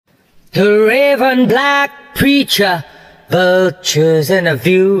The raven black preacher, vultures in a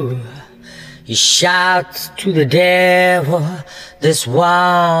view. He shouts to the devil, this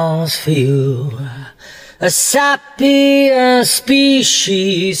one's for you. A sapient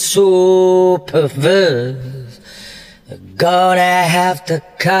species so perverse, gonna have to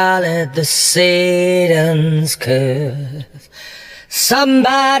call it the Satan's curse.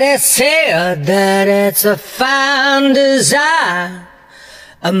 Somebody said that it's a fine design,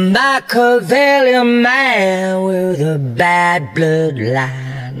 a Machiavellian man with a bad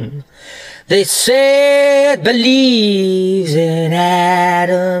bloodline. They say it believes in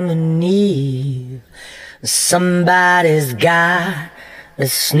Adam and Eve. Somebody's got a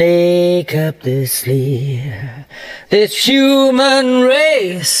snake up their sleeve. This human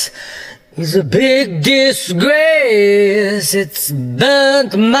race is a big disgrace. It's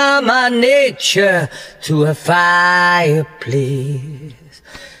burnt Mama Nature to a fireplace.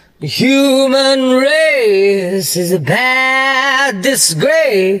 The human race is a bad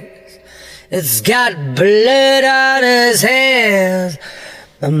disgrace. It's got blood on its hands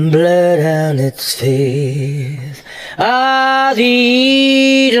and blood on its face. The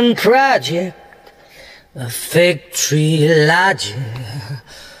Eden Project, a fig tree logic.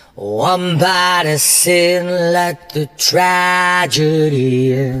 One body sin like the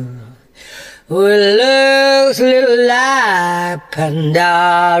tragedy. It looks a little like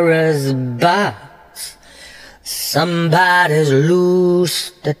Pandora's box. Somebody's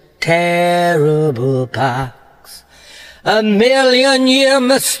loosed the terrible pox. A million-year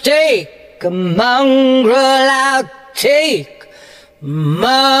mistake, a mongrel outtake.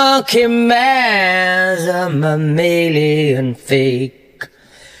 Monkey man's a mammalian fake.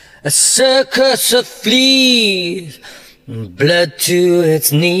 A circus of fleas, blood to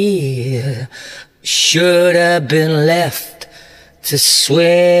its knees. Should have been left to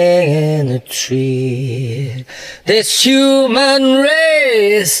swing in the tree. This human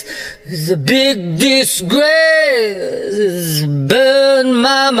race is a big disgrace. It's burned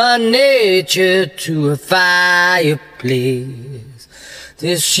Mama Nature to a fireplace.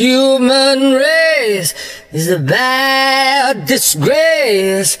 This human race is a bad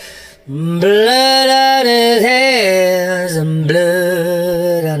disgrace. Blood on its hands and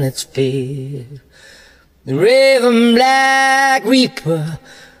blood on its face. The raven black reaper,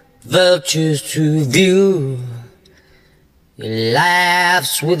 vultures to view. He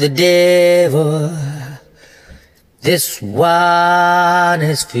laughs with the devil. This one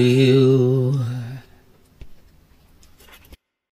is for you.